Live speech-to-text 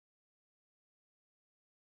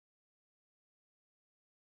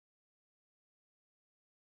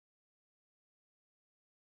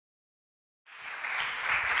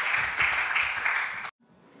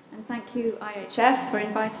thank you, IHF, for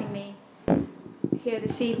inviting me here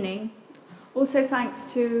this evening. Also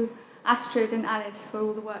thanks to Astrid and Alice for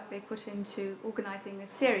all the work they put into organising this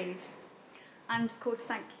series. And of course,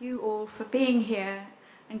 thank you all for being here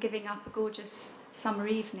and giving up a gorgeous summer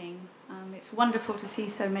evening. It's wonderful to see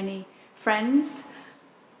so many friends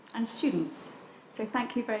and students. So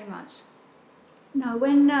thank you very much. Now,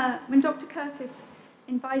 when Dr. Curtis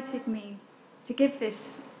invited me to give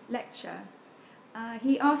this lecture,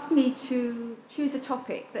 he asked me to choose a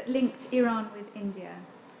topic that linked Iran with India,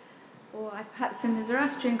 or perhaps in the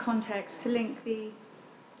Zoroastrian context, to link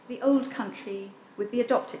the old country with the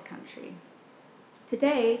adopted country.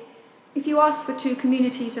 Today, if you ask the two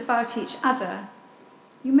communities about each other,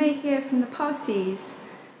 you may hear from the Parsis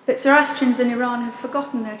that Zoroastrians in Iran have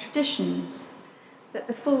forgotten their traditions, that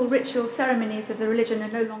the full ritual ceremonies of the religion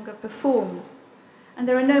are no longer performed, and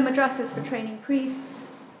there are no madrasas for training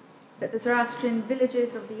priests, that the Zoroastrian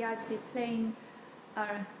villages of the Yazdi plain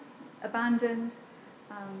are abandoned,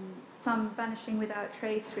 some vanishing without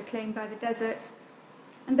trace, reclaimed by the desert,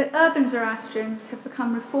 and that urban Zoroastrians have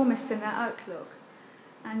become reformist in their outlook,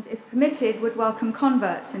 and if permitted, would welcome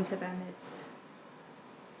converts into their midst.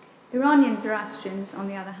 Iranian Zoroastrians, on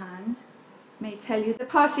the other hand, may tell you the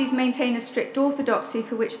Parsis maintain a strict orthodoxy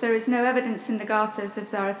for which there is no evidence in the Gathas of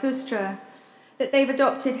Zarathustra, that they've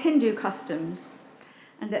adopted Hindu customs,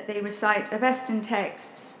 and that they recite Avestan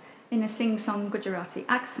texts in a sing-song Gujarati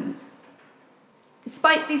accent.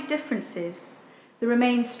 Despite these differences, there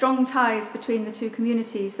remain strong ties between the two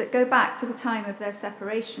communities that go back to the time of their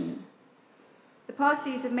separation. The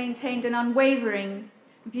Parsis have maintained an unwavering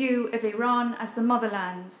view of Iran as the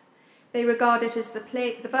motherland. They regard it as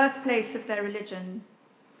the birthplace of their religion,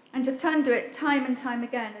 and have turned to it time and time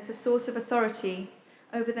again as a source of authority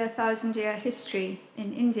over their 1,000-year history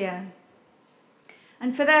in India.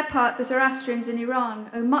 And for their part, the Zoroastrians in Iran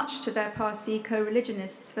owe much to their Parsi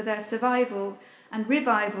co-religionists for their survival and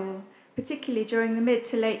revival, particularly during the mid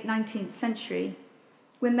to late 19th century,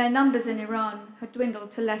 when their numbers in Iran had dwindled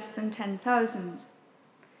to less than 10,000.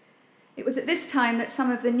 It was at this time that some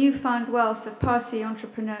of the newfound wealth of Parsi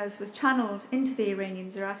entrepreneurs was channeled into the Iranian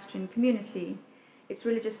Zoroastrian community, its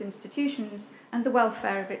religious institutions, and the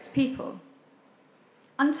welfare of its people.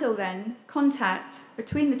 Until then, contact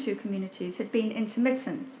between the two communities had been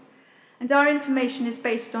intermittent, and our information is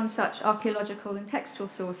based on such archaeological and textual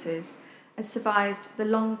sources as survived the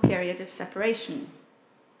long period of separation.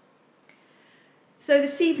 So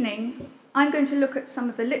this evening, I'm going to look at some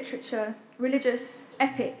of the literature, religious,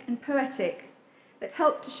 epic, and poetic that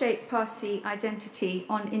helped to shape Parsi identity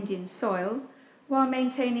on Indian soil while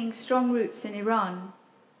maintaining strong roots in Iran.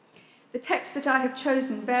 The texts that I have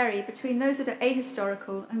chosen vary between those that are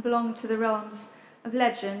ahistorical and belong to the realms of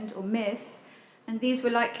legend or myth, and these were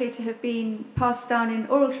likely to have been passed down in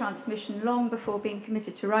oral transmission long before being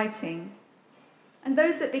committed to writing, and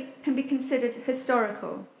those that can be considered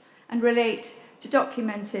historical and relate to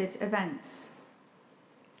documented events.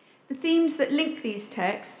 The themes that link these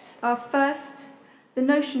texts are first, the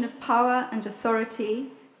notion of power and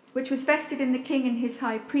authority, which was vested in the king and his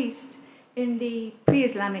high priest in the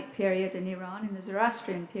pre-Islamic period in Iran, in the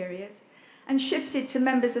Zoroastrian period, and shifted to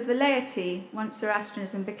members of the laity once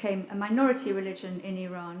Zoroastrianism became a minority religion in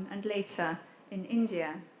Iran and later in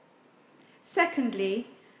India. Secondly,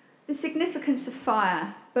 the significance of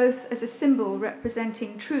fire, both as a symbol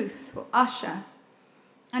representing truth, or asha,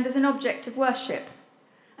 and as an object of worship.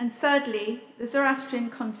 And thirdly, the Zoroastrian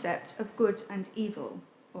concept of good and evil,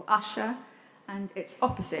 or asha, and its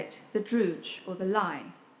opposite, the druj, or the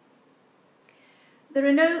lie. There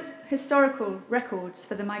are no historical records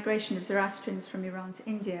for the migration of Zoroastrians from Iran to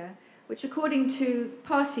India, which according to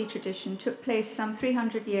Parsi tradition took place some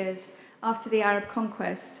 300 years after the Arab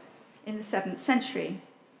conquest in the 7th century.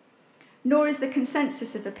 Nor is there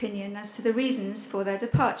consensus of opinion as to the reasons for their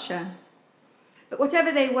departure. But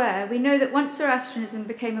whatever they were, we know that once Zoroastrianism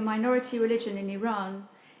became a minority religion in Iran,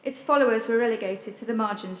 its followers were relegated to the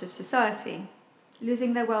margins of society,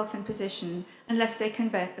 losing their wealth and position unless they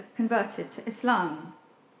converted to Islam.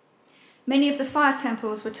 Many of the fire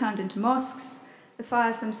temples were turned into mosques, the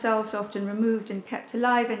fires themselves often removed and kept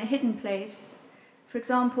alive in a hidden place. For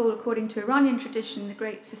example, according to Iranian tradition, the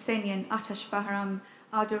great Sasanian Atash Bahram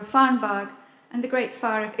Adur Farnbag and the great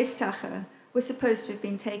fire of Istakhar were supposed to have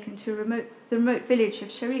been taken to the remote village of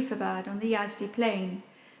Sharifabad on the Yazdi plain,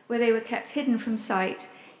 where they were kept hidden from sight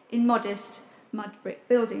in modest mud brick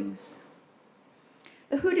buildings.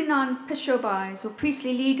 The Hudinan Peshobais, or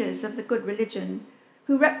priestly leaders of the good religion,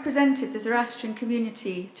 who represented the Zoroastrian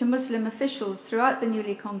community to Muslim officials throughout the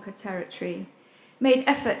newly conquered territory, made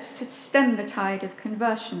efforts to stem the tide of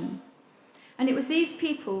conversion. And it was these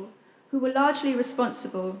people who were largely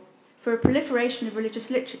responsible for a proliferation of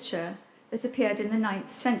religious literature that appeared in the 9th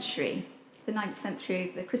century,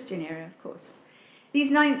 the Christian era, of course.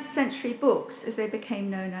 These 9th century books, as they became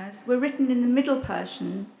known as, were written in the Middle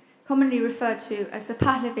Persian, commonly referred to as the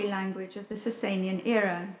Pahlavi language of the Sasanian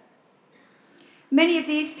era. Many of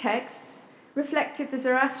these texts reflected the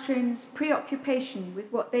Zoroastrians' preoccupation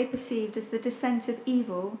with what they perceived as the descent of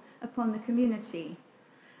evil upon the community,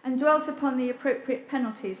 and dwelt upon the appropriate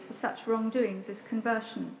penalties for such wrongdoings as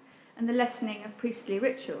conversion and the lessening of priestly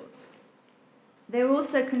rituals. They were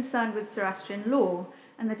also concerned with Zoroastrian law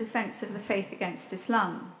and the defense of the faith against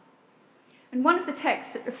Islam. And one of the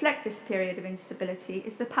texts that reflect this period of instability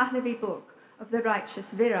is the Pahlavi book of the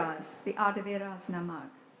righteous Viras, the Arda-Viras Namag.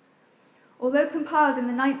 Although compiled in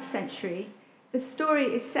the 9th century, the story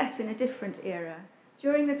is set in a different era,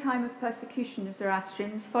 during the time of persecution of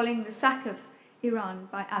Zoroastrians following the sack of Iran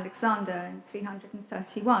by Alexander in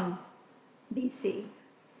 331 BC.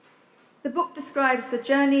 The book describes the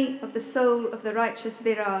journey of the soul of the righteous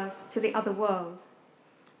Viras to the other world,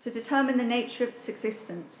 to determine the nature of its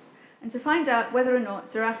existence, and to find out whether or not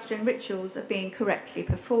Zoroastrian rituals are being correctly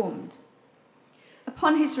performed.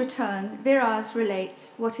 Upon his return, Viras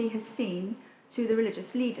relates what he has seen to the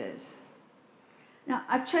religious leaders. Now,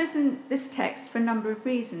 I've chosen this text for a number of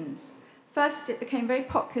reasons. First, it became very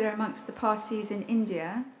popular amongst the Parsis in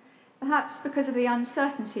India, perhaps because of the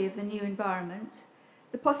uncertainty of the new environment,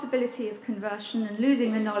 the possibility of conversion and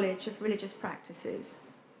losing the knowledge of religious practices.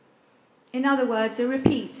 In other words, a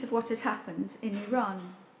repeat of what had happened in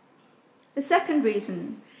Iran. The second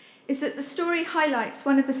reason is that the story highlights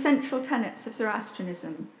one of the central tenets of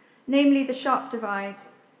Zoroastrianism, namely the sharp divide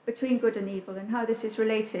between good and evil, and how this is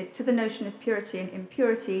related to the notion of purity and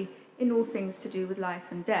impurity in all things to do with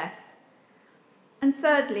life and death. And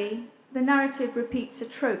thirdly, the narrative repeats a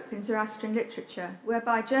trope in Zoroastrian literature,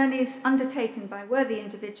 whereby journeys undertaken by worthy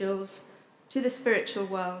individuals to the spiritual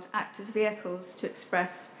world act as vehicles to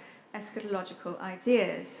express eschatological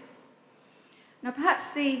ideas. Now,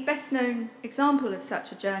 perhaps the best-known example of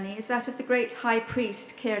such a journey is that of the great high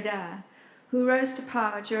priest Kirdar, who rose to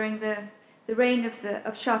power during the reign of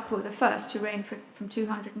Shapur I, who reigned from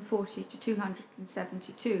 240 to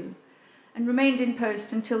 272, and remained in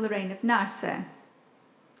post until the reign of Narse.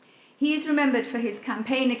 He is remembered for his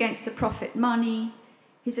campaign against the prophet Mani,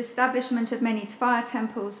 his establishment of many fire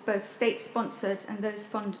temples, both state-sponsored and those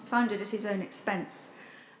founded at his own expense,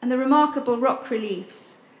 and the remarkable rock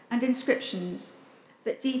reliefs and inscriptions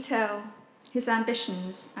that detail his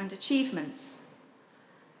ambitions and achievements.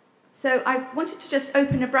 So I wanted to just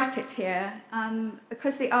open a bracket here,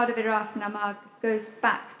 because the Arda-Viras Namag goes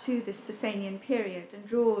back to this Sasanian period and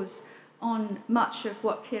draws on much of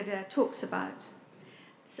what Kirdar talks about.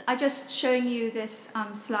 So I'm just showing you this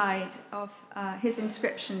slide of his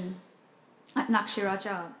inscription at Naqsh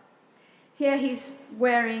Rajab. Here he's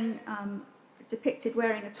depicted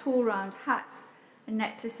wearing a tall round hat, a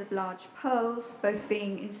necklace of large pearls, both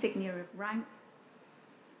being insignia of rank,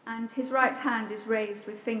 and his right hand is raised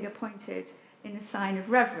with finger pointed in a sign of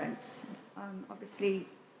reverence, obviously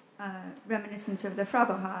reminiscent of the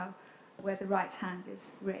Frabohar, where the right hand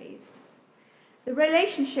is raised. The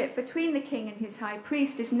relationship between the king and his high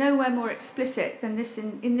priest is nowhere more explicit than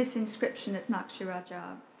in this inscription at Naqsh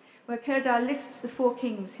Rajab, where Kirdar lists the 4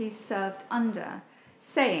 kings he's served under,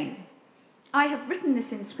 saying, "I have written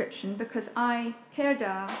this inscription because I,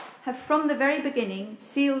 Kirdar, have from the very beginning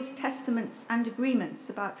sealed testaments and agreements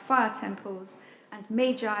about fire temples and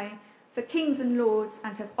magi for kings and lords,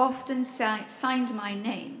 and have often signed my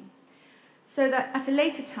name, so that at a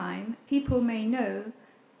later time people may know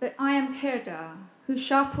that I am Kirdar, who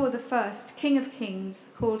Shapur I, king of kings,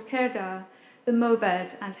 called Kirdar the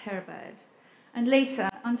Mobed and Herbed, and later,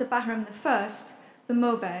 under Bahram I, the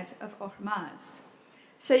Mobed of Ormazd."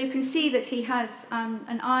 So you can see that he has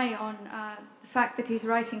an eye on the fact that he's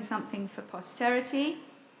writing something for posterity,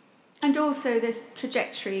 and also this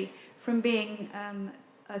trajectory from being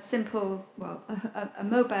a simple, a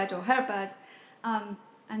Mobed or Herbed,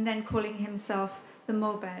 and then calling himself the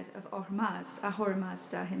Mobed of Ormazd,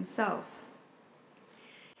 Ahura himself.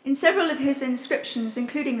 In several of his inscriptions,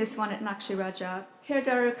 including this one at Naqsh Rajab,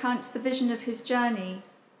 Kirdar recounts the vision of his journey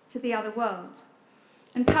to the other world.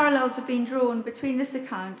 And parallels have been drawn between this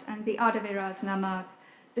account and the Arda-Viras Namag,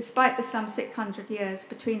 despite the some 600 years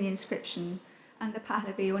between the inscription and the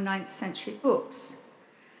Pahlavi or 9th century books.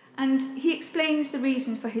 And he explains the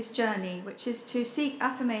reason for his journey, which is to seek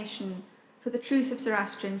affirmation for the truth of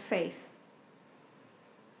Zoroastrian faith.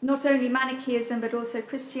 Not only Manichaeism, but also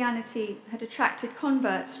Christianity had attracted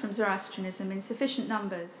converts from Zoroastrianism in sufficient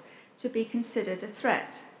numbers to be considered a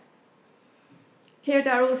threat.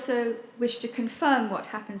 Kirdar also wished to confirm what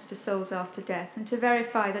happens to souls after death and to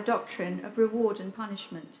verify the doctrine of reward and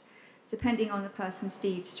punishment, depending on the person's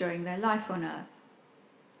deeds during their life on earth.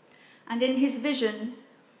 And in his vision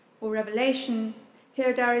or revelation,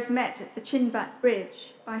 Kirdar is met at the Chinvat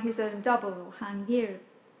bridge by his own double, Hangir,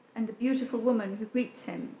 and a beautiful woman who greets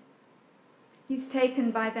him. He's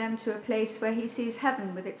taken by them to a place where he sees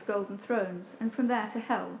heaven with its golden thrones, and from there to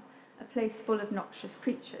hell, a place full of noxious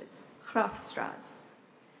creatures, Grafstras.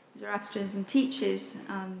 Zoroastrianism teaches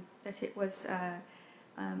that it was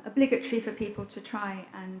obligatory for people to try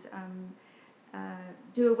and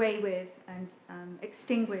do away with and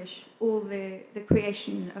extinguish all the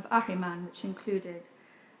creation of Ahriman, which included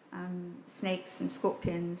snakes and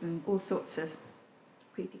scorpions and all sorts of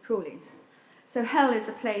creepy crawlies. So hell is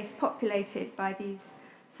a place populated by these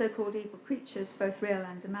so-called evil creatures, both real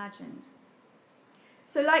and imagined.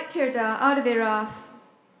 So like Kirdar, Ardaviraf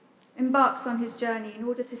embarks on his journey in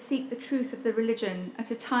order to seek the truth of the religion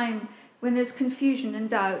at a time when there's confusion and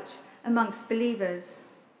doubt amongst believers.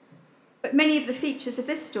 But many of the features of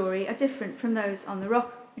this story are different from those on the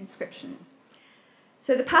rock inscription.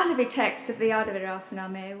 So the Pahlavi text of the Ardaviraf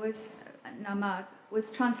Namag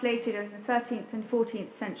was translated in the 13th and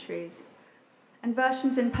 14th centuries, and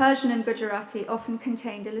versions in Persian and Gujarati often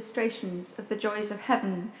contained illustrations of the joys of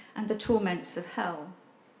heaven and the torments of hell.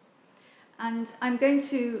 And I'm going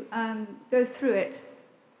to go through it,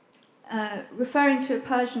 referring to a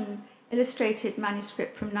Persian illustrated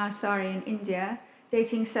manuscript from Navsari in India,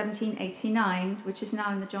 dating 1789, which is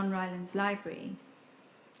now in the John Rylands Library.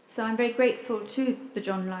 So I'm very grateful to the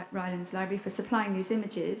John Rylands Library for supplying these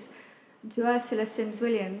images, and to Ursula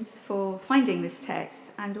Sims-Williams for finding this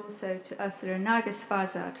text, and also to Ursula and Nargis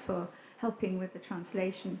Farzad for helping with the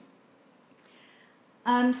translation.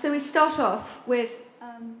 So we start off with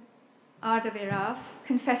Ardaviraf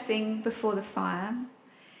confessing before the fire.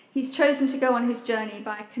 He's chosen to go on his journey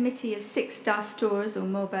by a committee of 6 dasturs or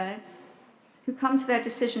mobads who come to their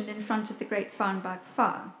decision in front of the great Farnbag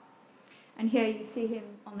Far. And here you see him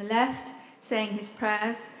on the left saying his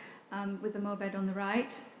prayers with the mobed on the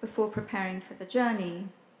right before preparing for the journey.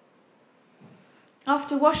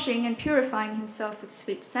 After washing and purifying himself with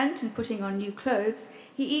sweet scent and putting on new clothes,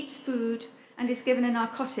 he eats food and is given a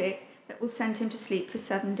narcotic that will send him to sleep for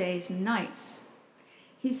 7 days and nights.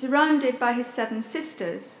 He's surrounded by his 7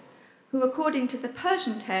 sisters, who, according to the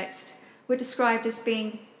Persian text, were described as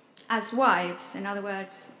being as wives, in other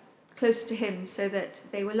words, close to him, so that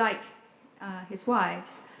they were like his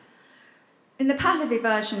wives. In the Pahlavi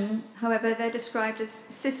version, however, they're described as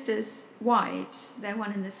sisters' wives. They're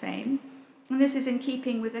one and the same. And this is in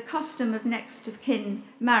keeping with the custom of next of kin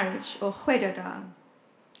marriage, or khwedada,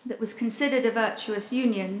 that was considered a virtuous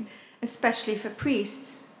union, especially for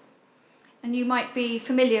priests. And you might be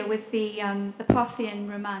familiar with the Parthian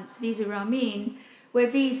romance Vizu Ramin, where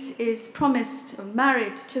Vis is promised or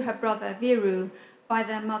married to her brother Viru by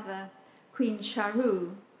their mother, Queen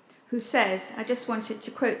Sharu, who says, I just wanted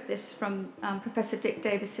to quote this from Professor Dick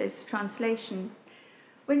Davis's translation,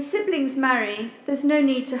 when siblings marry, there's no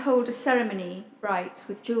need to hold a ceremony bright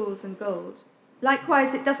with jewels and gold.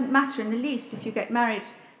 Likewise, it doesn't matter in the least if you get married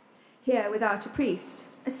here without a priest.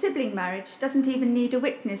 A sibling marriage doesn't even need a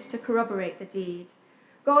witness to corroborate the deed.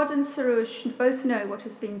 God and Sarush both know what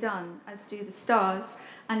has been done, as do the stars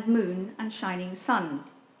and moon and shining sun.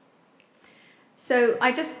 So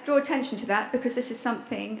I just draw attention to that because this is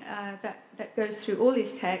something that goes through all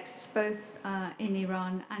these texts, both in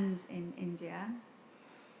Iran and in India.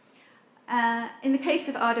 In the case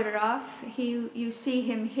of Ardaviraf, you see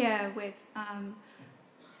him here with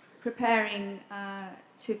preparing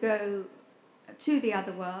to go to the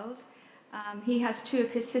other world. He has 2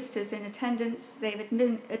 of his sisters in attendance. They've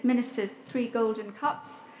administered 3 golden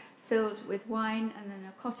cups filled with wine and the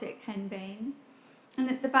narcotic henbane. And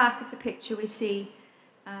at the back of the picture we see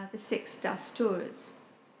the 6 dasturs.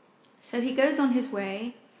 So he goes on his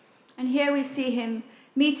way, and here we see him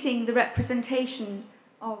meeting the representation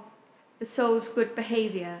of the soul's good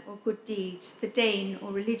behaviour or good deeds, the Dane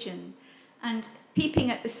or religion. And peeping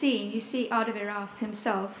at the scene, you see Ardaviraf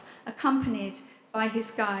himself accompanied by his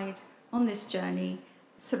guide on this journey,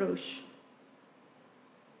 Sarush.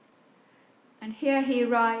 And here he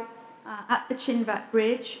arrives at the Chinvat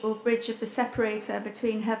Bridge, or bridge of the separator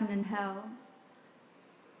between heaven and hell,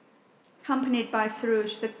 accompanied by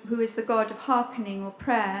Sarush, who is the god of hearkening or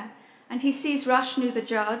prayer, and he sees Rashnu, the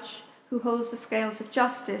judge, who holds the scales of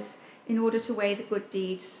justice in order to weigh the good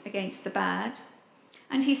deeds against the bad,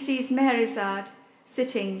 and he sees Meherizad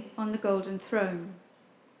sitting on the golden throne.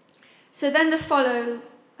 So then there follow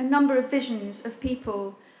a number of visions of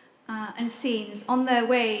people and scenes on their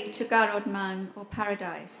way to Garodman or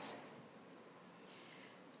paradise.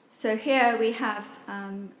 So here we have,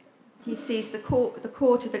 he sees the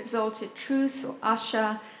court of exalted truth or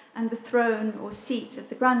Asha and the throne or seat of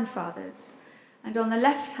the grandfathers. And on the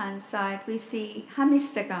left-hand side, we see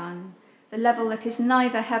Hamistagan, the level that is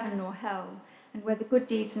neither heaven nor hell, and where the good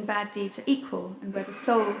deeds and bad deeds are equal, and where the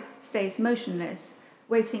soul stays motionless,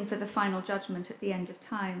 waiting for the final judgment at the end of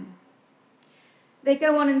time. They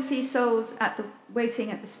go on and see souls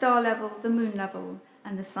waiting at the star level, the moon level,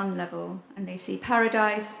 and the sun level, and they see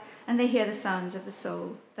paradise, and they hear the sounds of the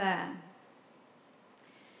soul there.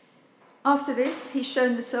 After this, he's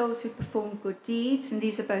shown the souls who perform good deeds, and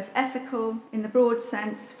these are both ethical in the broad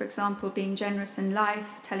sense, for example, being generous in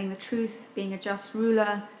life, telling the truth, being a just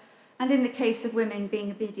ruler, and in the case of women,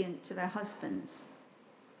 being obedient to their husbands.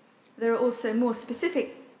 There are also more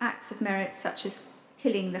specific acts of merit, such as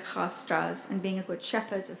killing the khastras and being a good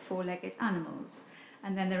shepherd of four-legged animals.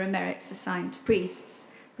 And then there are merits assigned to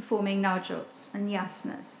priests, performing najots and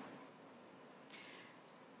yasnas.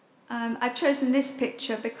 I've chosen this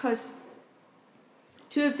picture because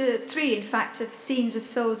two of the three, in fact, of scenes of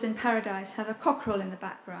souls in paradise have a cockerel in the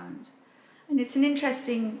background. And it's an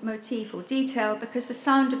interesting motif or detail because the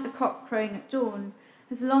sound of the cock crowing at dawn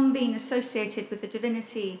has long been associated with the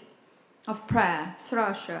divinity of prayer,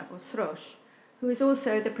 Srasha or Srosh, who is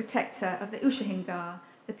also the protector of the Ushahingar,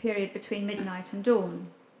 the period between midnight and dawn.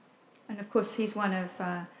 And of course, he's one of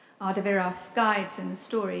Ardaviraf's guides in the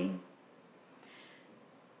story.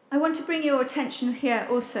 I want to bring your attention here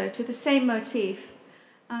also to the same motif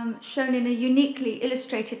shown in a uniquely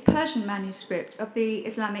illustrated Persian manuscript of the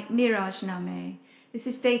Islamic Miraj-Nameh. This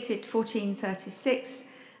is dated 1436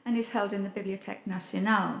 and is held in the Bibliothèque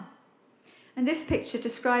Nationale. And this picture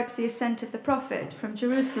describes the ascent of the Prophet from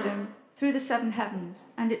Jerusalem through the seven heavens,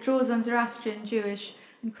 and it draws on Zoroastrian, Jewish,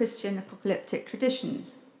 and Christian apocalyptic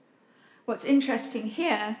traditions. What's interesting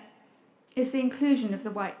here is the inclusion of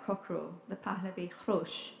the white cockerel, the Pahlavi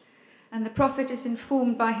Khrosh, and the Prophet is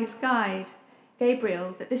informed by his guide,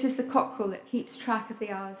 Gabriel, that this is the cockerel that keeps track of the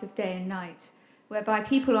hours of day and night, whereby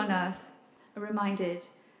people on earth are reminded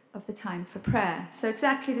of the time for prayer. So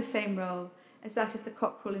exactly the same role as that of the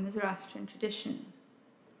cockerel in the Zoroastrian tradition.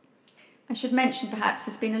 I should mention, perhaps,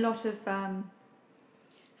 there's been a lot of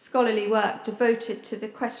scholarly work devoted to the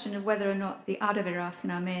question of whether or not the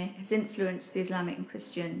Ardaviraf-Nameh has influenced the Islamic and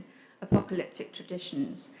Christian apocalyptic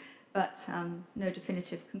traditions, but no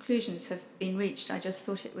definitive conclusions have been reached. I just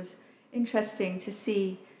thought it was interesting to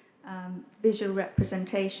see visual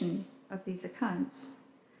representation of these accounts.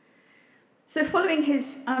 So following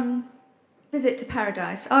his visit to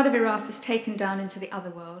paradise, Ardaviraf is taken down into the other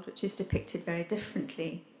world, which is depicted very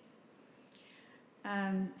differently.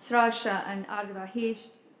 Srasha and Ardabahisht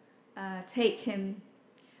take him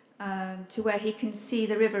to where he can see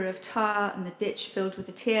the river of tar and the ditch filled with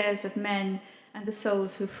the tears of men and the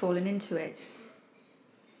souls who've fallen into it.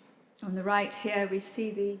 On the right here we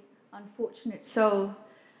see the unfortunate soul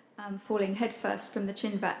falling headfirst from the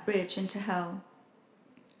Chinvat bridge into hell.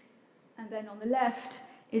 And then on the left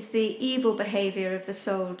is the evil behaviour of the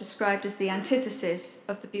soul described as the antithesis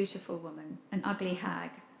of the beautiful woman, an ugly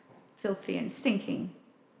hag, filthy and stinking.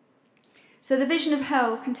 So the vision of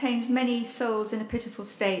hell contains many souls in a pitiful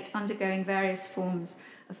state undergoing various forms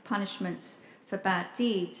of punishments for bad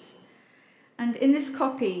deeds. And in this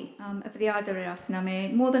copy of the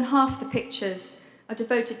Ardaviraf-Nameh, more than half the pictures are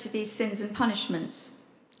devoted to these sins and punishments,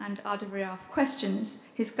 and Ardaviraf questions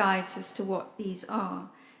his guides as to what these are.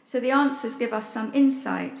 So the answers give us some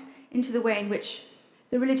insight into the way in which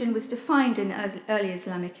the religion was defined in early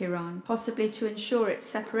Islamic Iran, possibly to ensure its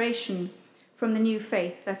separation from the new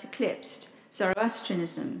faith that eclipsed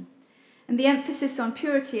Zoroastrianism. And the emphasis on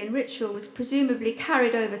purity and ritual was presumably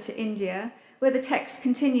carried over to India, where the text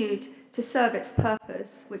continued to serve its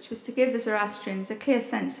purpose, which was to give the Zoroastrians a clear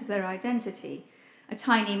sense of their identity, a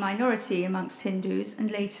tiny minority amongst Hindus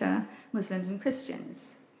and later Muslims and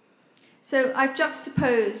Christians. So I've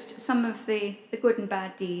juxtaposed some of the good and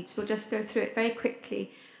bad deeds. We'll just go through it very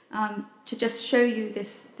quickly to just show you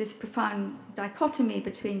this profound dichotomy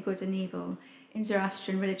between good and evil in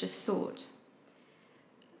Zoroastrian religious thought.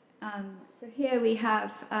 So here we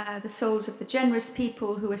have the souls of the generous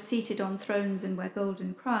people who are seated on thrones and wear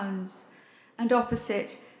golden crowns, and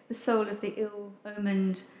opposite the soul of the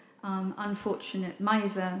ill-omened, unfortunate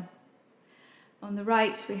miser. On the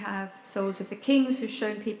right, we have souls of the kings who've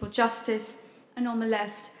shown people justice, and on the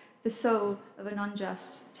left, the soul of an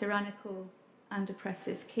unjust, tyrannical, and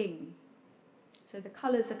oppressive king. So the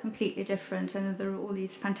colours are completely different, and there are all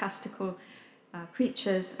these fantastical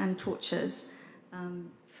creatures and tortures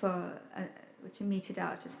for which are meted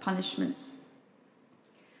out as punishments.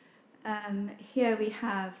 Here we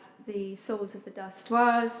have the souls of the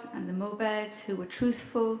Dastoirs and the Maubeds, who were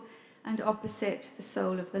truthful, and opposite, the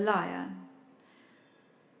soul of the liar.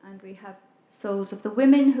 And we have souls of the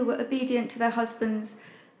women who were obedient to their husbands,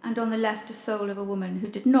 and on the left a soul of a woman who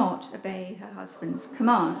did not obey her husband's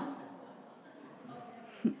command.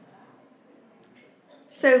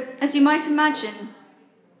 So, as you might imagine,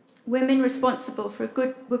 women were responsible for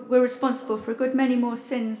a good many more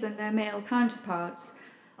sins than their male counterparts,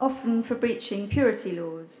 often for breaching purity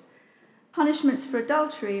laws. Punishments for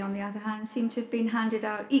adultery, on the other hand, seem to have been handed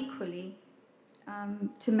out equally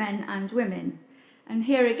to men and women. And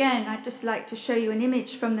here again, I'd just like to show you an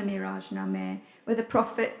image from the Mirage-Nameh, where the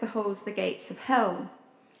prophet beholds the gates of hell.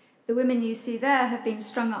 The women you see there have been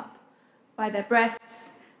strung up by their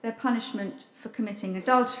breasts, their punishment for committing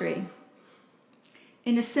adultery.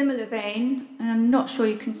 In a similar vein, and I'm not sure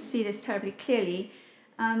you can see this terribly clearly,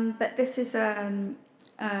 but this is from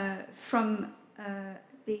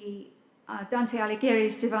the Dante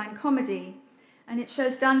Alighieri's Divine Comedy, and it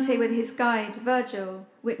shows Dante with his guide Virgil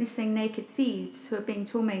witnessing naked thieves who are being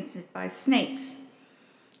tormented by snakes.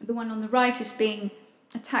 The one on the right is being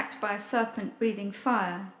attacked by a serpent breathing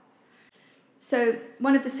fire. So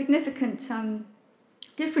one of the significant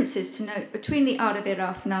differences to note between the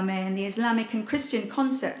Ard-Iraf-Nameh and the Islamic and Christian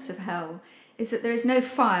concepts of hell is that there is no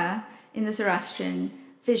fire in the Zoroastrian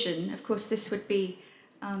vision. Of course, this would be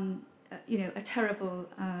a terrible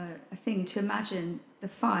thing to imagine, the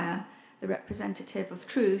fire, the representative of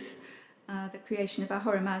truth, the creation of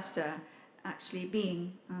Ahura Mazda, actually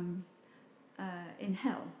being in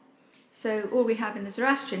hell. So all we have in the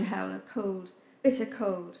Zoroastrian hell are cold, bitter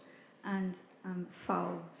cold, and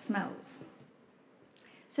foul smells.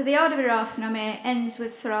 So the Ard-Iraf-Nameh ends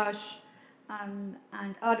with Siraj and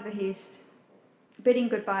Ardbahist bidding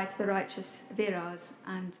goodbye to the righteous Viraz,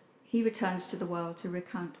 and he returns to the world to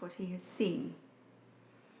recount what he has seen.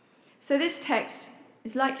 So this text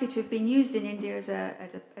is likely to have been used in India as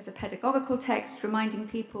a pedagogical text, reminding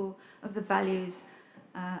people of the values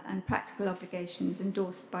and practical obligations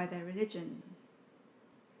endorsed by their religion.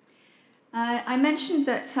 I mentioned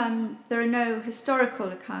that there are no historical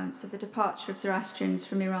accounts of the departure of Zoroastrians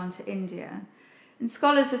from Iran to India, and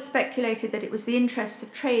scholars have speculated that it was the interests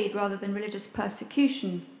of trade rather than religious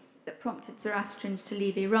persecution that prompted Zoroastrians to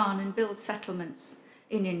leave Iran and build settlements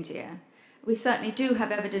in India. We certainly do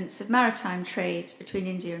have evidence of maritime trade between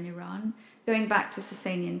India and Iran, going back to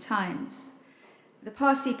Sasanian times. The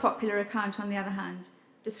Parsi popular account, on the other hand,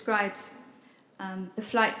 describes the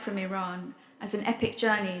flight from Iran as an epic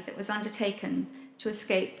journey that was undertaken to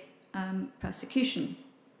escape persecution.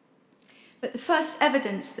 But the first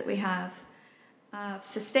evidence that we have of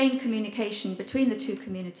sustained communication between the two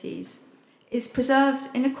communities is preserved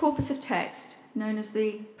in a corpus of text known as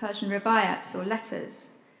the Persian Rivayats, or letters.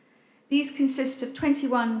 These consist of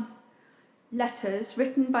 21 letters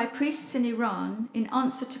written by priests in Iran in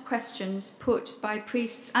answer to questions put by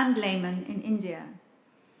priests and laymen in India.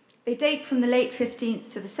 They date from the late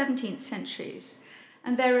 15th to the 17th centuries,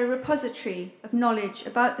 and they're a repository of knowledge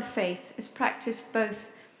about the faith as practiced both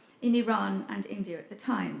in Iran and India at the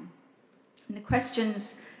time. And the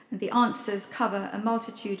questions and the answers cover a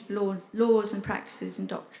multitude of laws and practices and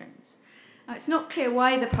doctrines. Now, it's not clear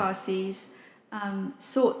why the Parsis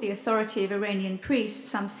sought the authority of Iranian priests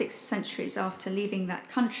some 6 centuries after leaving that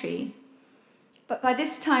country, but by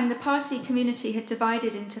this time the Parsi community had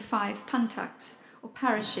divided into 5 pantaks, or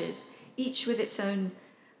parishes, each with its own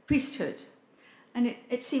priesthood. And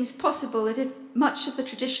it seems possible that if much of the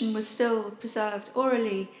tradition was still preserved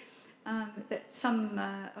orally, that some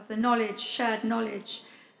of the knowledge, shared knowledge,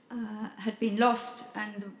 had been lost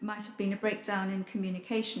and might have been a breakdown in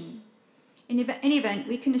communication. In any event,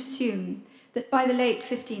 we can assume that by the late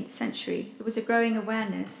 15th century, there was a growing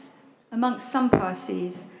awareness amongst some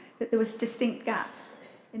Parsis that there was distinct gaps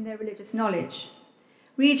in their religious knowledge,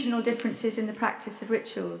 regional differences in the practice of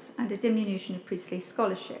rituals, and a diminution of priestly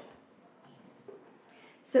scholarship.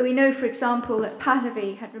 So we know, for example, that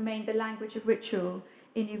Pahlavi had remained the language of ritual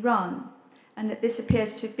in Iran, and that this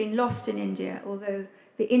appears to have been lost in India, although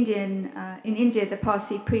in India, the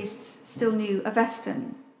Parsi priests still knew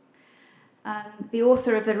Avestan. The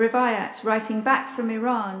author of the Rivayat, writing back from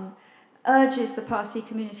Iran, urges the Parsi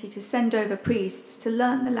community to send over priests to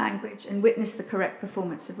learn the language and witness the correct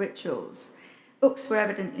performance of rituals. Books were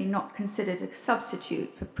evidently not considered a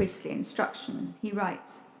substitute for priestly instruction. He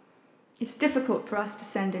writes, "It's difficult for us to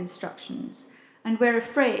send instructions, and we're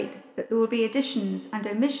afraid that there will be additions and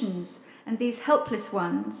omissions, and these helpless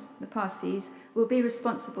ones, the Parsis, will be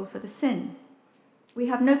responsible for the sin. We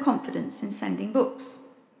have no confidence in sending books."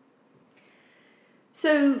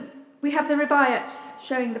 So we have the Rivayats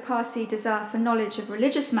showing the Parsi desire for knowledge of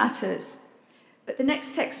religious matters, but the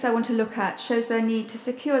next text I want to look at shows their need to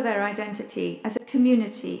secure their identity as a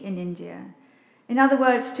community in India. In other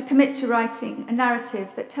words, to commit to writing a narrative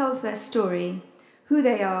that tells their story, who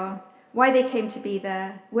they are, why they came to be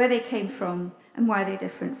there, where they came from, and why they're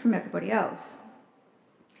different from everybody else.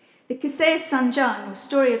 The Qisseh Sanjan, or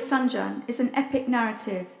Story of Sanjan, is an epic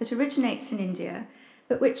narrative that originates in India,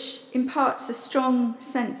 but which imparts a strong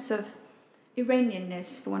sense of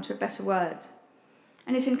Iranianness, for want of a better word.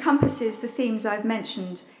 And it encompasses the themes I've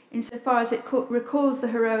mentioned, insofar as it recalls the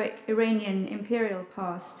heroic Iranian imperial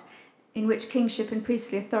past, in which kingship and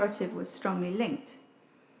priestly authority was strongly linked.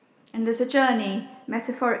 And there's a journey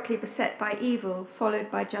metaphorically beset by evil, followed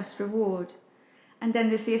by just reward. And then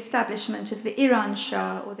there's the establishment of the Iran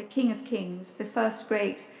Shah, or the King of Kings, the first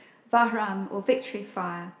great Bahram, or victory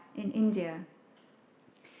fire, in India.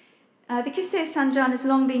 The Qisseh Sanjan has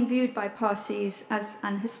long been viewed by Parsis as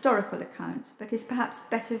an historical account, but is perhaps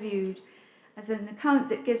better viewed as an account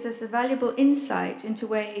that gives us a valuable insight into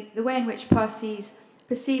the way in which Parsis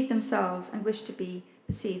perceive themselves and wish to be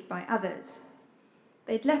perceived by others.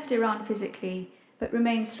 They'd left Iran physically, but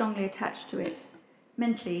remained strongly attached to it,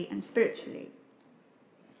 mentally and spiritually.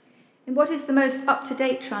 In what is the most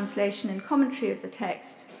up-to-date translation and commentary of the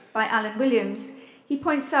text by Alan Williams, he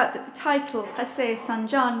points out that the title Qisseh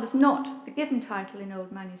Sanjan was not the given title in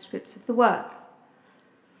old manuscripts of the work.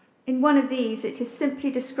 In one of these, it is simply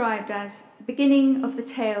described as the beginning of the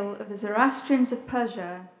tale of the Zoroastrians of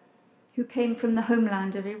Persia who came from the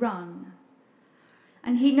homeland of Iran.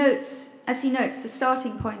 And as he notes, the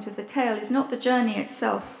starting point of the tale is not the journey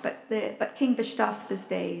itself, but King Vishtaspa's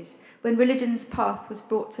days, when religion's path was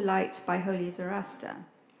brought to light by Holy Zoroaster.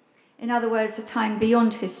 In other words, a time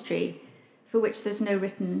beyond history, for which there's no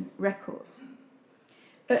written record.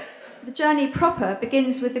 But the journey proper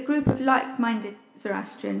begins with a group of like-minded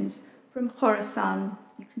Zoroastrians from Khorasan,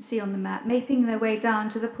 you can see on the map, making their way down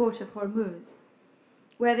to the port of Hormuz,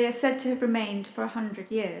 where they are said to have remained for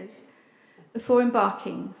 100 years before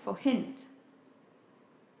embarking for Hind.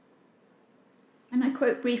 And I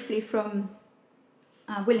quote briefly from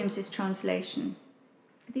Williams's translation.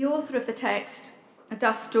 The author of the text, a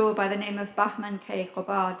Dastur by the name of Bahman K.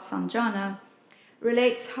 Qobad Sanjana,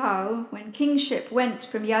 relates how, when kingship went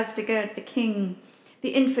from Yazdegerd the king, the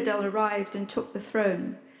infidel arrived and took the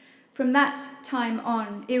throne. From that time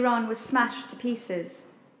on, Iran was smashed to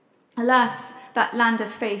pieces. Alas, that land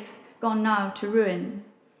of faith gone now to ruin.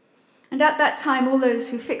 And at that time, all those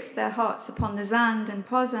who fixed their hearts upon the Zand and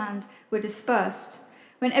Parzand were dispersed,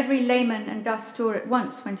 when every layman and Dastur at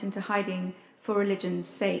once went into hiding for religion's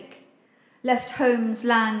sake. Left homes,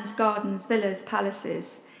 lands, gardens, villas,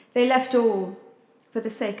 palaces. They left all for the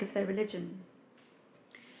sake of their religion.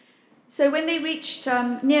 So when they reached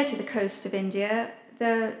near to the coast of India,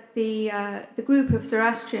 the group of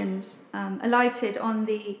Zoroastrians alighted on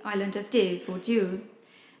the island of Div, or Diu,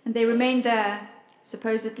 and they remained there,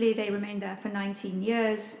 supposedly they remained there for 19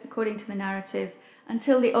 years, according to the narrative,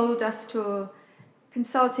 until the old Dastur,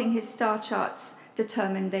 consulting his star charts,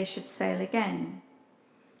 determined they should sail again.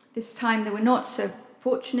 This time they were not so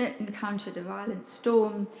fortunate, encountered a violent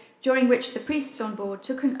storm, during which the priests on board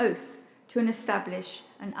took an oath to establish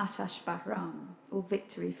an Atash Bahram, or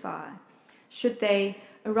victory fire, should they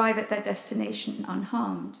arrive at their destination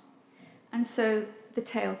unharmed. And so the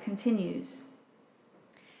tale continues.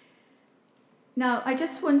 Now, I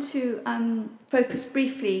just want to focus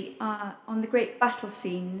briefly on the great battle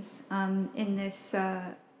scenes in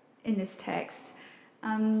this text.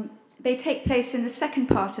 They take place in the second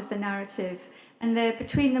part of the narrative, and they're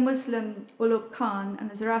between the Muslim Ulugh Khan and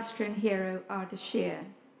the Zoroastrian hero Ardashir.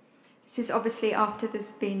 This is obviously after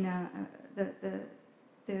there's been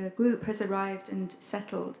the group has arrived and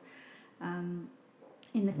settled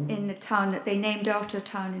in the town that they named after a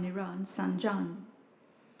town in Iran, Sanjan.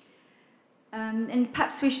 And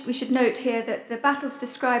perhaps we should note here that the battles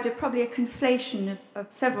described are probably a conflation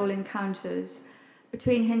of several encounters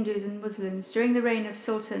between Hindus and Muslims during the reign of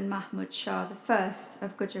Sultan Mahmud Shah I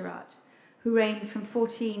of Gujarat, who reigned from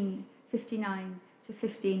 1459 to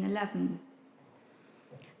 1511.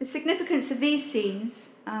 The significance of these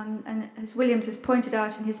scenes, and as Williams has pointed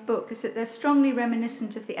out in his book, is that they're strongly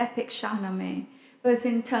reminiscent of the epic Shahnameh, both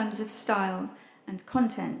in terms of style and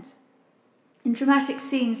content. In dramatic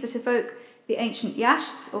scenes that evoke the ancient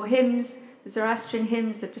yashts, or hymns, the Zoroastrian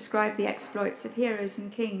hymns that describe the exploits of heroes and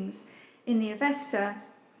kings, in the Avesta,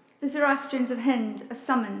 the Zoroastrians of Hind are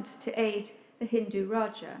summoned to aid the Hindu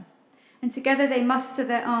Raja, and together they muster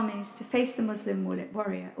their armies to face the Muslim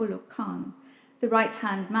warrior Ulugh Khan, the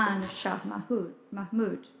right-hand man of Shah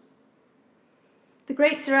Mahmud. The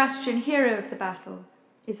great Zoroastrian hero of the battle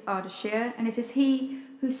is Ardashir, and it is he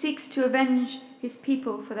who seeks to avenge his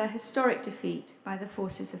people for their historic defeat by the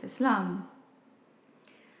forces of Islam.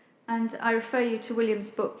 And I refer you to William's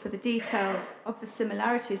book for the detail of the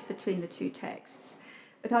similarities between the two texts,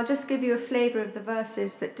 but I'll just give you a flavour of the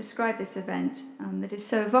verses that describe this event that is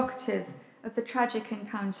so evocative of the tragic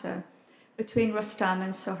encounter between Rostam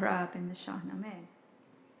and Sohrab in the Shahnameh.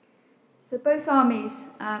 So both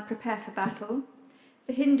armies prepare for battle,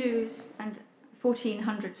 the Hindus and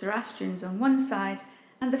 1,400 Zoroastrians on one side,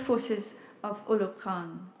 and the forces of Ulugh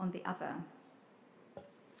Khan on the other.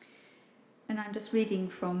 And I'm just reading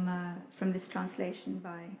from this translation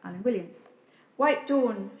by Alan Williams. White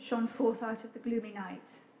dawn shone forth out of the gloomy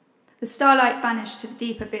night. The starlight banished to the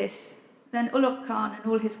deep abyss. Then Ulugh Khan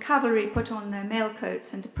and all his cavalry put on their mail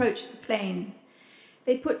coats and approached the plain.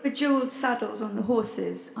 They put bejewelled saddles on the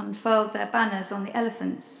horses, unfurled their banners on the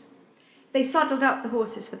elephants. They saddled up the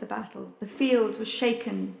horses for the battle. The field was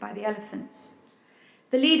shaken by the elephants.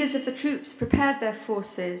 The leaders of the troops prepared their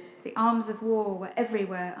forces. The arms of war were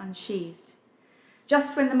everywhere unsheathed.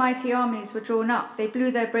 Just when the mighty armies were drawn up, they blew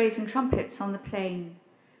their brazen trumpets on the plain.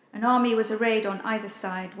 An army was arrayed on either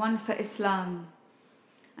side, one for Islam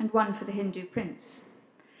and one for the Hindu prince.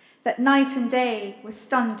 That night and day were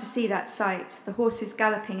stunned to see that sight. The horses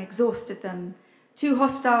galloping exhausted them. Two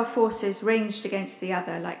hostile forces ranged against the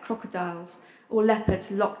other like crocodiles or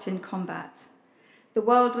leopards locked in combat. The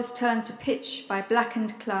world was turned to pitch by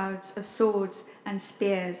blackened clouds of swords and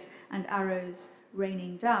spears and arrows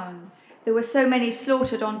raining down. There were so many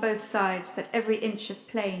slaughtered on both sides that every inch of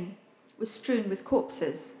plain was strewn with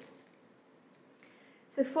corpses.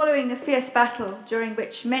 So following a fierce battle during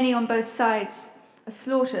which many on both sides are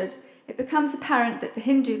slaughtered, it becomes apparent that the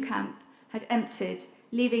Hindu camp had emptied,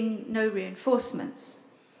 leaving no reinforcements.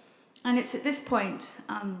 And it's at this point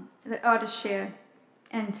that Ardashir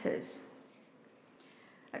enters.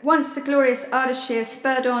 At once the glorious Ardashir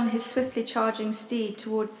spurred on his swiftly charging steed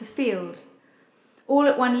towards the field. All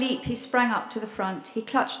at one leap he sprang up to the front. He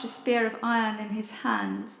clutched a spear of iron in his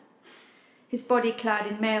hand. His body clad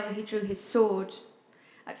in mail, he drew his sword.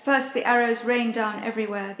 At first the arrows rained down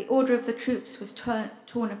everywhere. The order of the troops was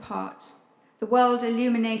torn apart. The world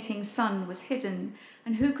illuminating sun was hidden,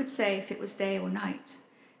 and who could say if it was day or night?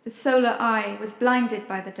 The solar eye was blinded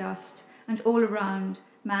by the dust, and all around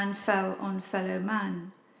man fell on fellow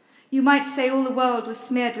man. You might say all the world was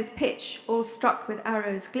smeared with pitch, all struck with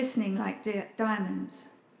arrows glistening like diamonds.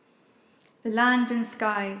 The land and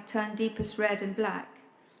sky turned deepest red and black.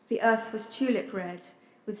 The earth was tulip red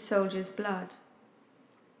with soldiers' blood.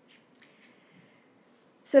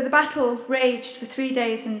 So the battle raged for 3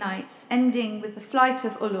 days and nights, ending with the flight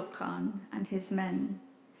of Ulugh Khan and his men.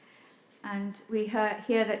 And we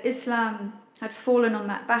hear that Islam had fallen on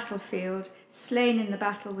that battlefield, slain in the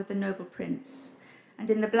battle with the noble prince. And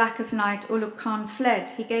in the black of night, Ulugh Khan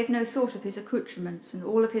fled. He gave no thought of his accoutrements, and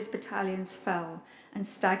all of his battalions fell and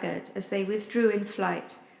staggered as they withdrew in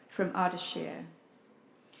flight from Ardashir.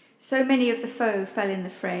 So many of the foe fell in the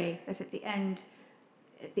fray that at the end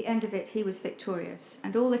of it he was victorious,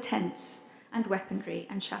 and all the tents and weaponry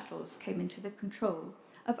and chattels came into the control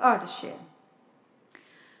of Ardashir.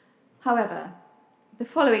 However, the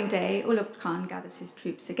following day, Ulugh Khan gathers his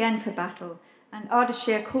troops again for battle, and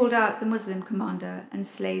Ardashir called out the Muslim commander and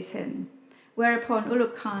slays him, whereupon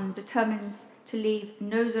Ulugh Khan determines to leave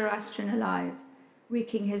no Zoroastrian alive,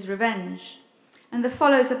 wreaking his revenge. And there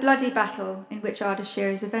follows a bloody battle in which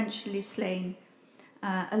Ardashir is eventually slain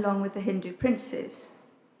along with the Hindu princes.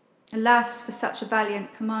 Alas for such a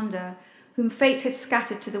valiant commander, whom fate had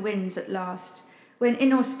scattered to the winds at last. When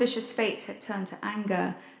inauspicious fate had turned to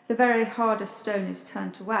anger, the very hardest stone is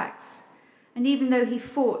turned to wax. And even though he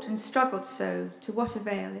fought and struggled so, to what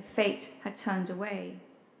avail if fate had turned away?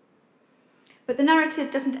 But the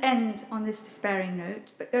narrative doesn't end on this despairing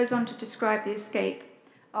note, but goes on to describe the escape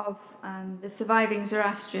of the surviving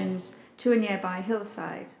Zoroastrians to a nearby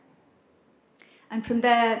hillside. And from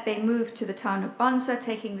there, they moved to the town of Banza,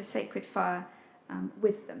 taking the sacred fire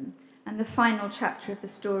with them. And the final chapter of the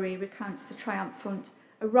story recounts the triumphant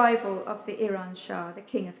arrival of the Iran Shah, the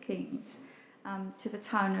King of Kings, to the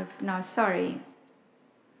town of Navsari.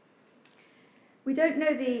 We don't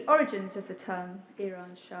know the origins of the term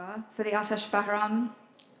Iran Shah for the Atash Bahram,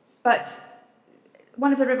 but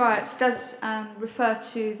one of the riwayats does refer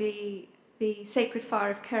to the sacred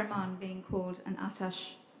fire of Kerman being called an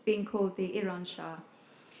Atash, being called the Iran Shah.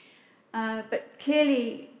 But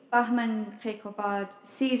clearly, Bahman Khaikobad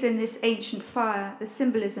sees in this ancient fire the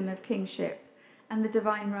symbolism of kingship and the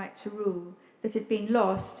divine right to rule that had been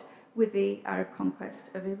lost with the Arab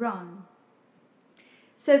conquest of Iran.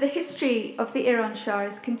 So the history of the Iran Shah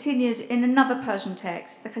is continued in another Persian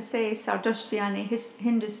text, the co-Zoroastrian Iran and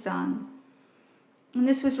India. And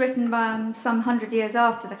this was written by some 100 years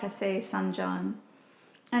after the Sanjan.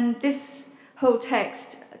 And this whole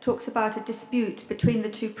text talks about a dispute between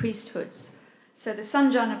the two priesthoods. So the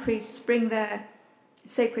Sanjana priests bring their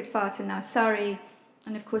sacred fire to Navsari,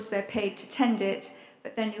 and of course they're paid to tend it.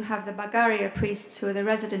 But then you have the Bagaria priests, who are the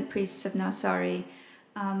resident priests of Navsari,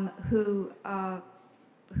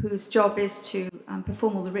 whose job is to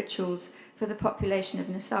perform all the rituals for the population of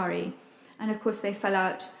Navsari. And of course they fell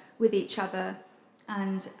out with each other,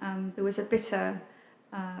 and there was a bitter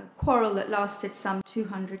quarrel that lasted some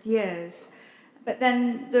 200 years. But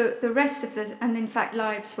then the rest of and in fact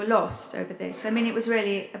lives were lost over this. I mean, it was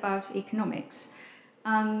really about economics.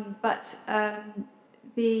 The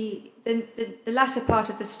latter part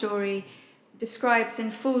of the story describes in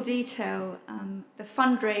full detail the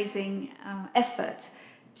fundraising effort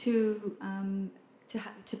to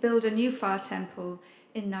build a new fire temple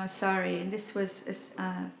in Navsari, and this was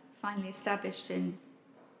finally established in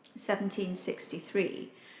 1763.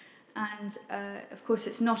 And of course,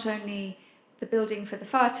 it's not only the building for the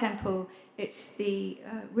fire temple; it's the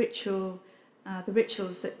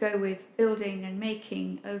rituals that go with building and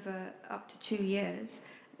making over up to 2 years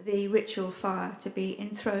the ritual fire to be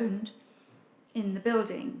enthroned in the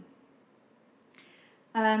building.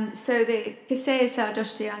 So the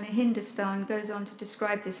co-Zoroastrian Iran and goes on to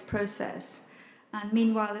describe this process. And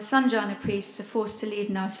meanwhile, the Sanjana priests are forced to leave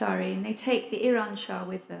Navsari, and they take the Iran Shah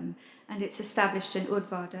with them, and it's established in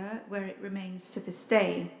Udvada, where it remains to this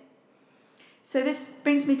day. So this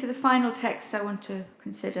brings me to the final text I want to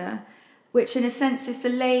consider, which in a sense is the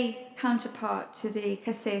lay counterpart to the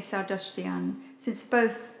co-Zoroastrian, since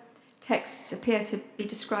both texts appear to be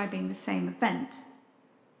describing the same event,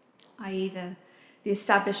 i.e. the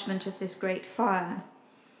establishment of this great fire.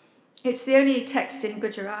 It's the only text in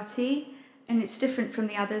Gujarati, and it's different from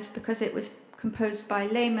the others because it was composed by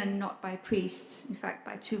laymen, not by priests, in fact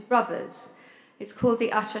by two brothers. It's called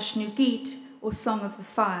the Atashnu Geet, or Song of the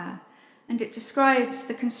Fire, and it describes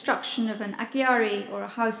the construction of an agyari, or a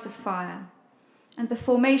house of fire, and the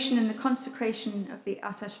formation and the consecration of the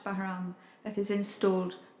Atash Bahram that is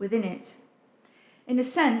installed within it. In a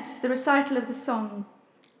sense, the recital of the song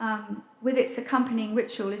with its accompanying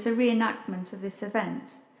ritual is a reenactment of this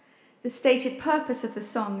event. The stated purpose of the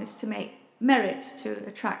song is to make merit, to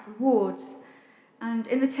attract rewards, and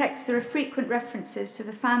in the text there are frequent references to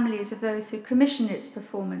the families of those who commission its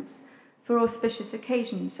performance for auspicious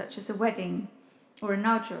occasions such as a wedding or a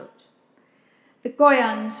Navjot. The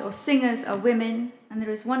Goyans, or singers, are women, and there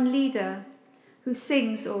is one leader who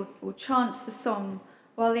sings or chants the song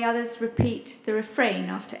while the others repeat the refrain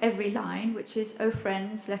after every line, which is, "O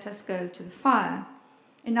friends, let us go to the fire."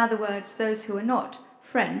 In other words, those who are not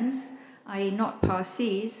friends, i.e. not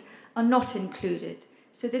Parsis, are not included.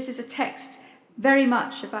 So this is a text very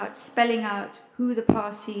much about spelling out who the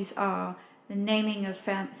Parsis are, the naming of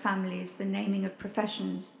families, the naming of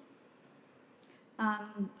professions,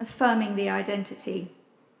 affirming the identity.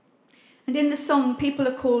 And in the song, people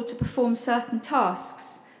are called to perform certain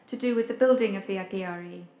tasks to do with the building of the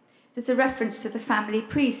agyari. There's a reference to the family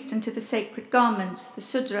priest and to the sacred garments, the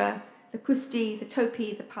sudra, the kusti, the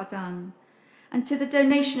topi, the padan, and to the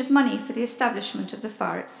donation of money for the establishment of the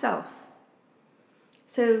fire itself.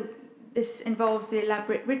 So this involves the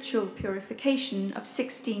elaborate ritual purification of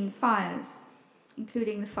 16 fires,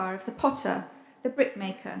 including the fire of the potter, the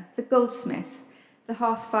brickmaker, the goldsmith, the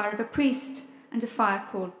hearth fire of a priest, and a fire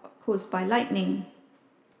caused by lightning.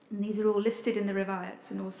 And these are all listed in the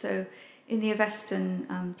Rivayats and also in the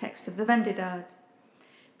Avestan text of the Vendidad.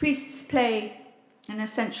 Priests play an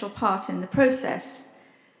essential part in the process.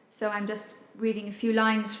 So I'm just reading a few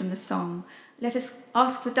lines from the song. Let us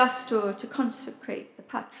ask the Dastur to consecrate the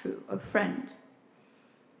Patru, O friend.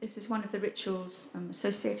 This is one of the rituals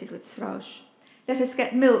associated with Sraush. Let us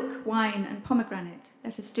get milk, wine, and pomegranate.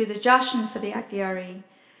 Let us do the jashan for the agyari.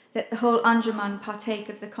 Let the whole Anjuman partake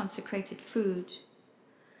of the consecrated food.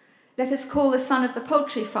 Let us call the son of the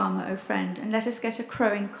poultry farmer, O friend, and let us get a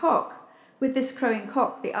crowing cock. With this crowing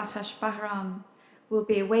cock, the Atash Bahram will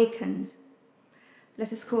be awakened.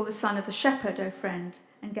 Let us call the son of the shepherd, O friend,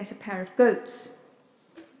 and get a pair of goats.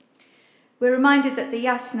 We're reminded that the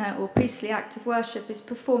yasna, or priestly act of worship, is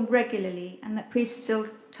performed regularly and that priests still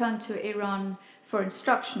turn to Iran for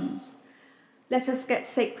instructions. Let us get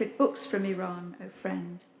sacred books from Iran, O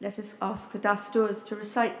friend. Let us ask the Dasturs to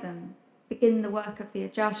recite them. Begin the work of the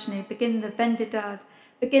Ajashni, begin the Vendidad,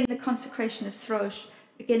 begin the consecration of Srosh,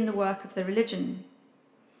 begin the work of the religion.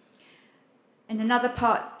 In another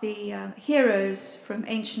part, the heroes from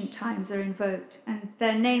ancient times are invoked, and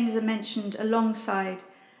their names are mentioned alongside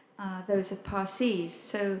those of Parsis.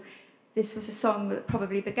 So this was a song that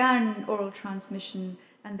probably began oral transmission,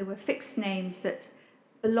 and there were fixed names that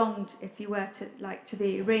belonged, if you were to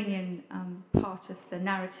the Iranian part of the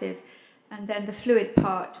narrative, and then the fluid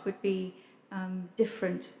part would be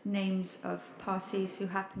different names of Parsis who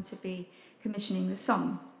happened to be commissioning the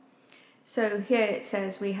song. So here it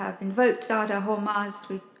says, we have invoked Dada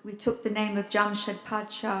Hormazd, we took the name of Jamshed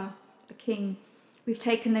Padshah, the king, we've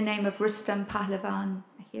taken the name of Rustam Pahlavan,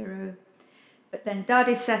 a hero, but then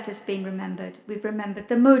Dadi Seth has been remembered, we've remembered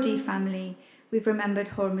the Modi family, we've remembered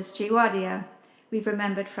Hormuzji Wadia, we've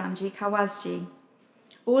remembered Framji Kawazji.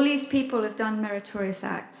 All these people have done meritorious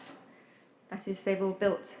acts, that is, they've all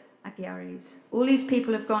built Agyaris. All these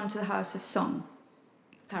people have gone to the house of song,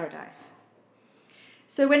 paradise.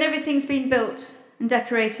 So when everything's been built and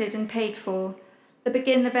decorated and paid for, there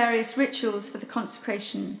begin the various rituals for the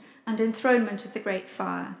consecration and enthronement of the great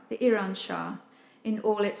fire, the Iran Shah, in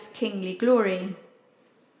all its kingly glory.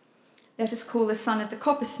 Let us call the son of the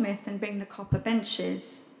coppersmith and bring the copper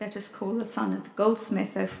benches. Let us call the son of the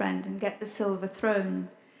goldsmith, O friend, and get the silver throne.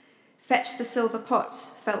 Fetch the silver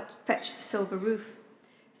pots, fetch the silver roof,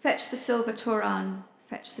 fetch the silver Toran,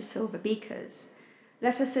 fetch the silver beakers.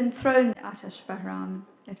 Let us enthrone the Atash Bahram,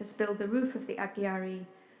 let us build the roof of the Agyari,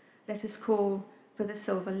 let us call for the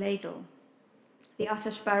silver ladle. The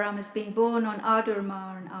Atash Bahram has been born on Adur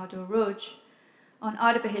Mar and Adur Roj. On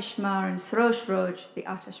Ardabahish Mar and Srosh Roj, the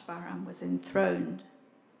Atash Bahram was enthroned.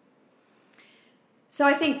 So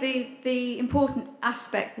I think the important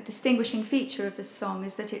aspect, the distinguishing feature of this song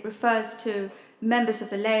is that it refers to members of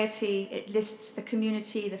the laity, it lists the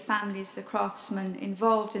community, the families, the craftsmen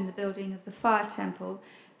involved in the building of the fire temple,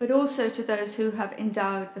 but also to those who have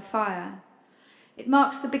endowed the fire. It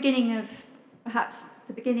marks the beginning of, perhaps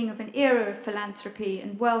the beginning of an era of philanthropy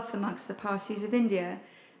and wealth amongst the Parsis of India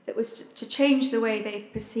that was to change the way they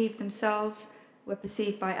perceived themselves, were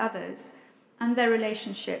perceived by others, and their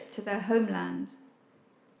relationship to their homeland.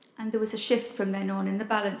 And there was a shift from then on in the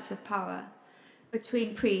balance of power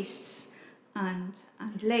between priests and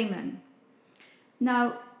laymen.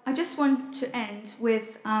 Now, I just want to end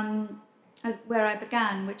with where I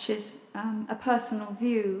began, which is a personal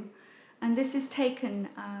view. And this is taken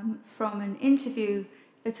from an interview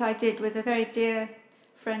that I did with a very dear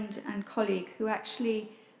friend and colleague who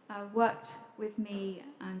actually worked with me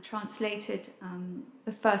and translated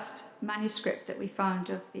the first manuscript that we found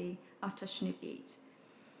of the Atash Nugit.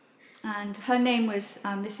 And her name was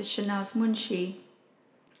Mrs. Shanaz Munshi.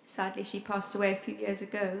 Sadly, she passed away a few years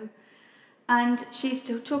ago. And she's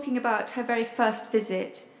still talking about her very first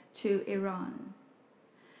visit to Iran.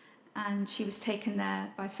 And she was taken there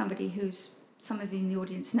by somebody who's, some of you in the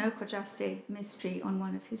audience know, Khojasti Mistry, on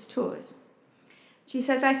one of his tours. She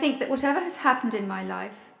says, I think that whatever has happened in my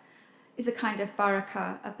life is a kind of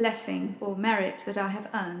barakah, a blessing or merit that I have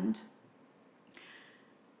earned.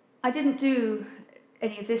 I didn't do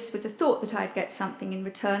any of this with the thought that I'd get something in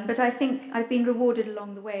return, but I think I've been rewarded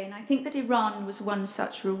along the way, and I think that Iran was one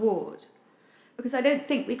such reward, because I don't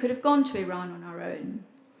think we could have gone to Iran on our own.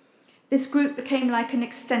 This group became like an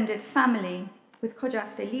extended family, with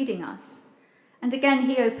Khojasti leading us, and again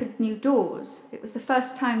he opened new doors. It was the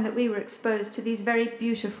first time that we were exposed to these very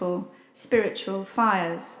beautiful spiritual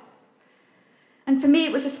fires. And for me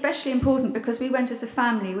it was especially important because we went as a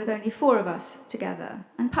family with only 4 of us together,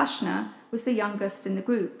 and Pashna was the youngest in the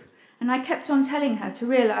group, and I kept on telling her to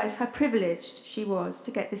realise how privileged she was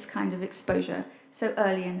to get this kind of exposure so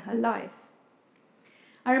early in her life.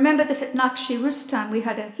 I remember that at Nakshi Rustam we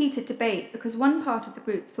had a heated debate because one part of the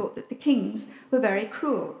group thought that the kings were very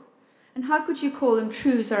cruel, and how could you call them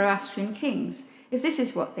true Zoroastrian kings if this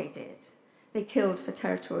is what they did? They killed for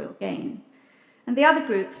territorial gain. And the other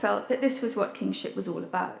group felt that this was what kingship was all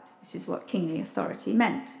about. This is what kingly authority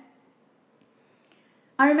meant.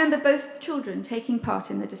 I remember both children taking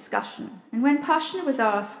part in the discussion, and when Pashna was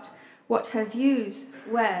asked what her views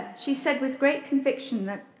were, she said with great conviction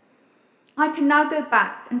that I can now go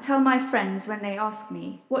back and tell my friends when they ask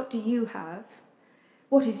me, what do you have?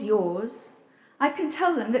 What is yours? I can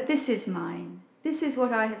tell them that this is mine. This is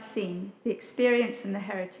what I have seen, the experience and the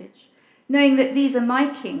heritage. Knowing that these are my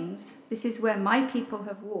kings, this is where my people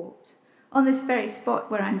have walked. On this very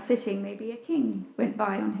spot where I'm sitting, maybe a king went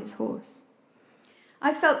by on his horse.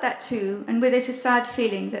 I felt that too, and with it a sad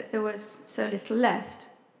feeling that there was so little left,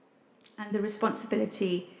 and the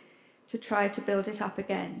responsibility to try to build it up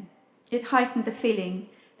again. It heightened the feeling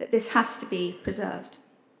that this has to be preserved.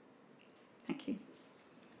 Thank you.